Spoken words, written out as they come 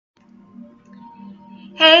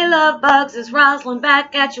Hey love bugs, it's Roslynn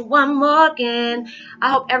back at you one more again.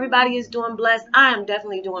 I hope everybody is doing blessed. I am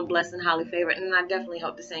definitely doing blessed and highly favored, and I definitely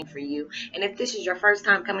hope the same for you. And if this is your first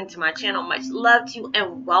time coming to my channel, much love to you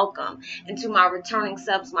and welcome. And to my returning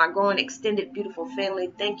subs, my growing extended beautiful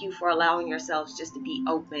family, thank you for allowing yourselves just to be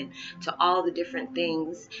open to all the different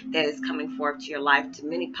things that is coming forth to your life, to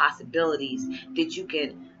many possibilities that you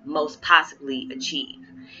can most possibly achieve.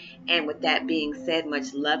 And with that being said,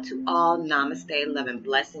 much love to all. Namaste, love and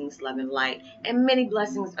blessings, love and light. And many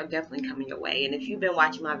blessings are definitely coming your way. And if you've been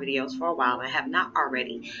watching my videos for a while and have not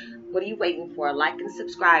already, what are you waiting for? Like and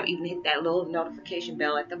subscribe. Even hit that little notification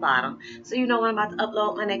bell at the bottom so you know when I'm about to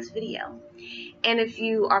upload my next video. And if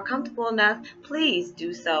you are comfortable enough, please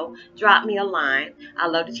do so. Drop me a line. I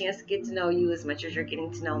love the chance to get to know you as much as you're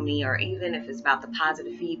getting to know me, or even if it's about the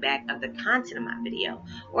positive feedback of the content of my video,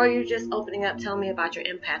 or you're just opening up, telling me about your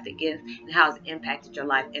empathic gift and how it's impacted your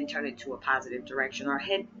life and turned it to a positive direction, or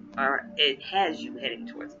it has you heading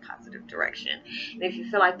towards a positive direction. And if you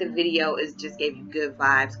feel like the video just gave you good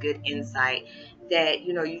vibes, good insight, that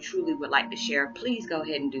you truly would like to share, please go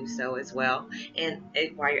ahead and do so as well. And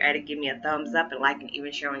while you're at it, give me a thumbs up and like, and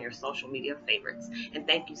even share on your social media favorites. And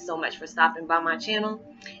thank you so much for stopping by my channel,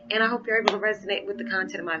 and I hope you're able to resonate with the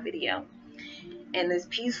content of my video. And this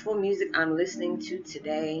peaceful music I'm listening to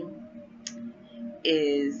today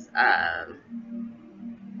is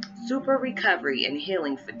Super Recovery and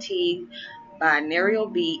Healing Fatigue,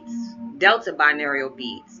 Binaural Beats, Delta Binaural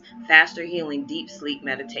Beats, Faster Healing Deep Sleep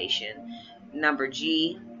Meditation, number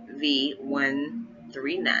GV139.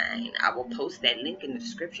 I will post that link in the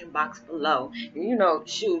description box below.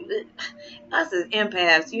 Shoot, us as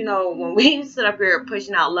empaths, when we sit up here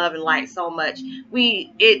pushing out love and light so much,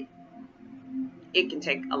 it can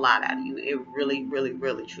take a lot out of you. It really, really,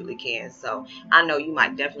 really, truly can. So I know you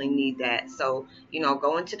might definitely need that. So,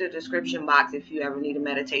 go into the description box if you ever need a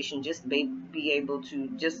meditation. Just be able to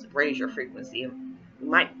just raise your frequency. It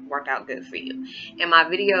might work out good for you. In my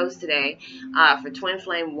videos today, for Twin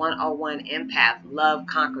Flame 101, Empaths Luv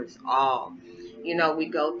Conquers All. We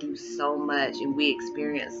go through so much and we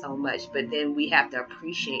experience so much, but then we have to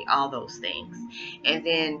appreciate all those things. And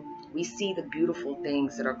then we see the beautiful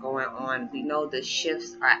things that are going on. We know the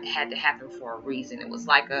shifts had to happen for a reason. It was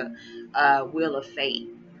like a wheel of fate.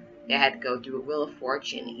 They had to go through a wheel of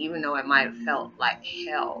fortune. Even though it might have felt like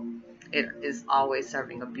hell, it is always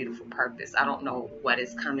serving a beautiful purpose. I don't know what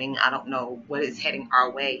is coming. I don't know what is heading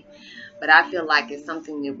our way. But I feel like it's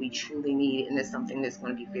something that we truly need, and it's something that's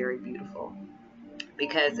going to be very beautiful.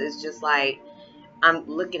 Because it's just like, I'm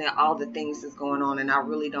looking at all the things that's going on, and I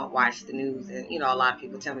really don't watch the news. And, a lot of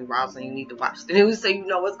people tell me, Roslynn, you need to watch the news so you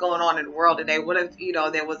know what's going on in the world today. What if,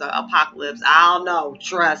 there was an apocalypse? I don't know.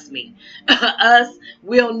 Trust me. Us,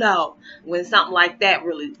 we'll know when something like that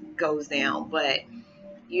really goes down. But,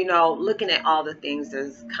 looking at all the things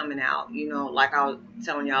that's coming out, like I was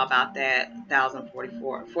telling y'all about that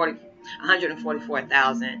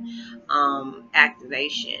 144,000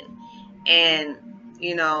 activation. And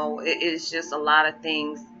it's just a lot of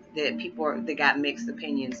things that they got mixed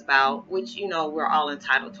opinions about, which, we're all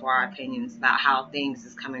entitled to our opinions about how things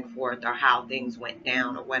is coming forth or how things went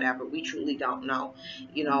down or whatever. We truly don't know.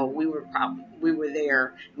 We were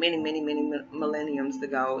there many millenniums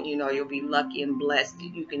ago. You'll be lucky and blessed.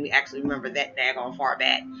 You can actually remember that daggone far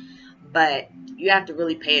back. But you have to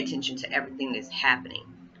really pay attention to everything that's happening.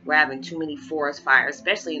 We're having too many forest fires,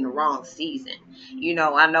 especially in the wrong season.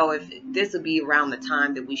 I know if this would be around the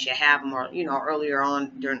time that we should have them, or, earlier on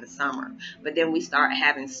during the summer. But then we start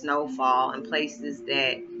having snowfall in places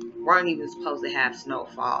that weren't even supposed to have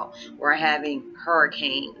snowfall. We're having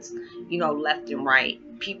hurricanes, left and right.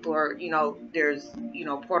 People are, there's,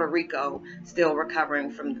 Puerto Rico still recovering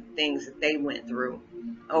from the things that they went through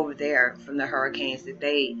over there from the hurricanes that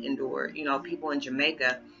they endured. People in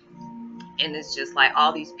Jamaica. And it's just like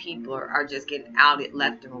all these people are just getting outed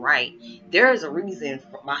left and right. There is a reason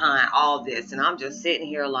behind all this. And I'm just sitting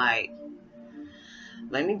here like,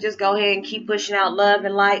 let me just go ahead and keep pushing out love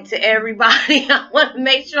and light to everybody. I want to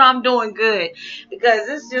make sure I'm doing good. Because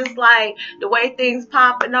it's just like the way things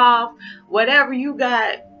popping off, whatever you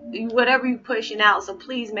got, whatever you pushing out. So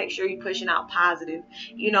please make sure you're pushing out positive.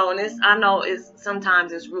 And I know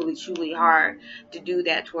sometimes it's really truly hard to do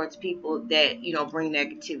that towards people that bring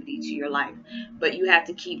negativity to your life, but you have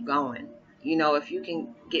to keep going. If you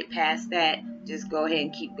can get past that, just go ahead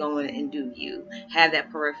and keep going and do you. Have that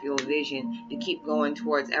peripheral vision to keep going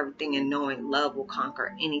towards everything, and knowing love will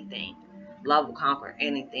conquer anything. Love will conquer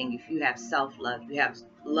anything. If you have self-love, you have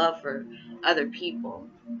love for other people,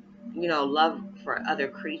 love for other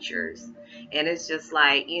creatures. And it's just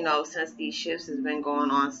like, since these shifts has been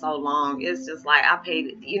going on so long, it's just like I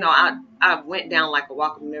paid, I went down like a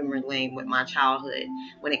walk of memory lane with my childhood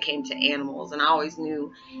when it came to animals. And I always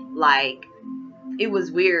knew, like, it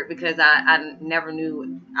was weird because I never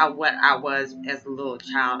knew what I was as a little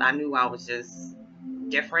child. I knew I was just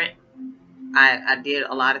different. I did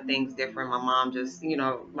a lot of things different. My mom just,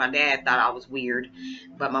 my dad thought I was weird,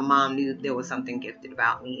 but my mom knew there was something gifted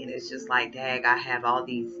about me. And it's just like, dang, I have all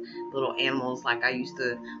these little animals. Like I used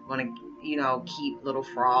to want to, keep little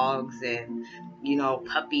frogs and,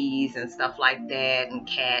 puppies and stuff like that, and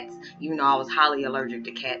cats. Even though I was highly allergic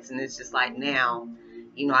to cats. And it's just like now,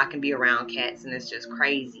 I can be around cats and it's just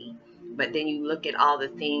crazy. But then you look at all the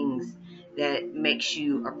things that makes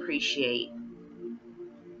you appreciate,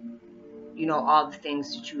 all the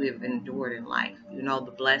things that you have endured in life,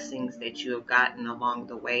 the blessings that you have gotten along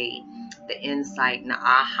the way, the insight and the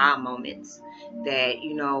aha moments that,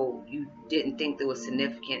 you didn't think that was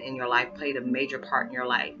significant in your life, played a major part in your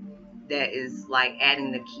life, that is like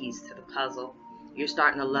adding the keys to the puzzle. You're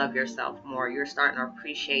starting to love yourself more. You're starting to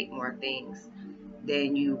appreciate more things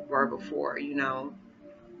than you were before, You're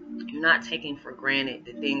not taking for granted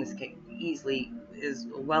that things can easily, as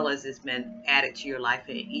well as it's been added to your life,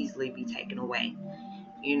 and easily be taken away.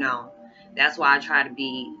 That's why I try to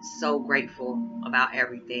be so grateful about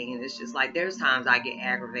everything. And it's just like, there's times I get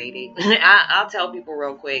aggravated. I'll tell people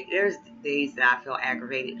real quick, there's days that I feel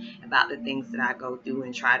aggravated about the things that I go through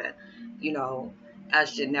and try to, I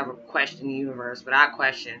should never question the universe, but I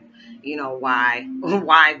question,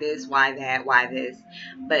 why this, why that, why this.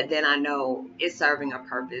 But then I know it's serving a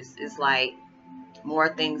purpose. It's like more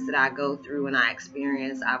things that I go through and I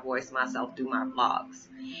experience, I voice myself through my vlogs.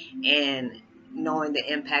 And knowing the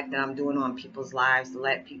impact that I'm doing on people's lives, to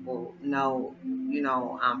let people know,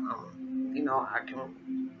 I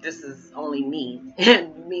can, this is only me,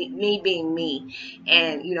 me being me.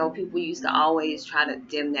 And, people used to always try to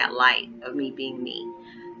dim that light of me being me,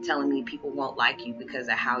 telling me people won't like you because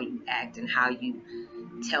of how you act and how you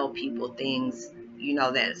tell people things,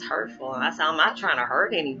 that is hurtful. And I said, I'm not trying to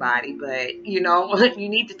hurt anybody, but, you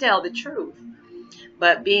need to tell the truth.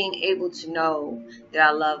 But being able to know that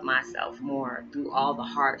I love myself more through all the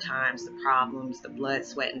hard times, the problems, the blood,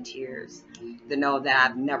 sweat, and tears, to know that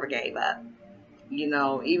I've never gave up,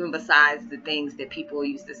 even besides the things that people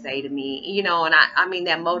used to say to me, and I mean,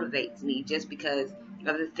 that motivates me just because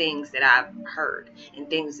of the things that I've heard and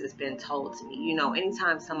things that's been told to me.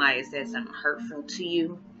 Anytime somebody says something hurtful to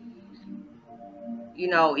you,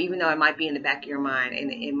 even though it might be in the back of your mind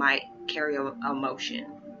and it might carry a emotion,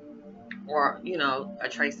 or, a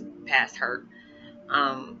trace of past hurt,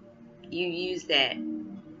 you use that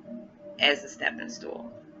as a stepping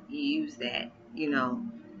stool. You use that,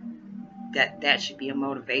 that should be a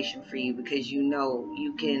motivation for you, because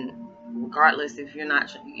you can, regardless, if you're not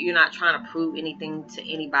trying to prove anything to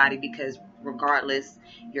anybody, because regardless,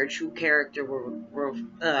 your true character will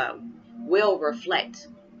reflect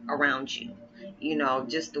around you.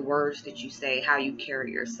 Just the words that you say, how you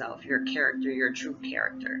carry yourself, your character, your true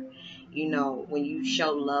character. When you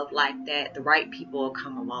show love like that, the right people will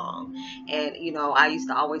come along. And, I used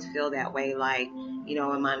to always feel that way, like,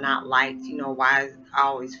 am I not liked? Why I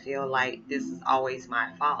always feel like this is always my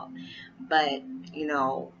fault. But,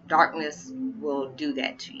 darkness will do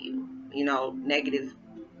that to you. Negative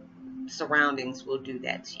surroundings will do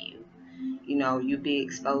that to you. You'll be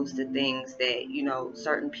exposed to things that,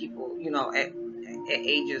 certain people, at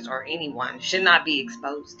ages, or anyone should not be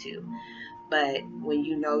exposed to. But when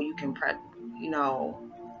you can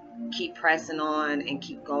keep pressing on and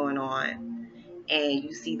keep going on, and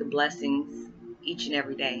you see the blessings each and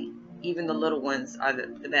every day, even the little ones are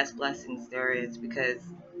the best blessings there is, because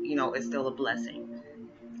it's still a blessing.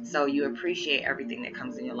 So you appreciate everything that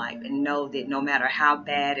comes in your life, and know that no matter how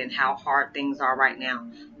bad and how hard things are right now,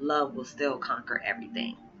 love will still conquer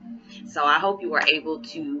everything. So I hope you were able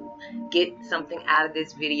to get something out of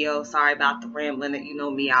this video. Sorry about the rambling. You know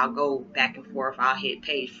me, I'll go back and forth. I'll hit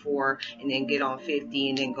page 4 and then get on 50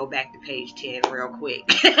 and then go back to page 10 real quick.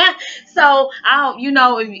 So you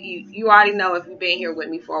already know, if you've been here with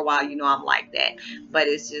me for a while, I'm like that. But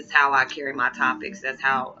it's just how I carry my topics. That's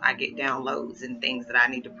how I get downloads and things that I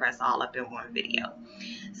need to press all up in one video.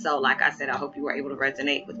 So like I said, I hope you were able to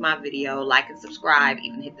resonate with my video. Like and subscribe,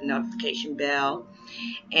 even hit the notification bell.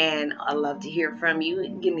 And I love to hear from you.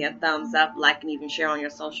 Give me a thumbs up, like, and even share on your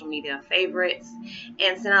social media favorites.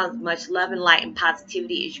 And send out as much love and light and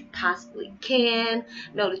positivity as you possibly can.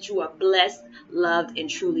 Know that you are blessed, loved, and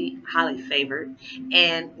truly highly favored.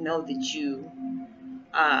 And know that you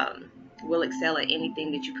will excel at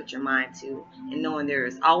anything that you put your mind to, and knowing there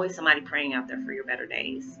is always somebody praying out there for your better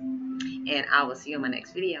days. And I will see you in my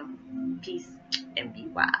next video. Peace and be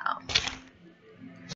wild.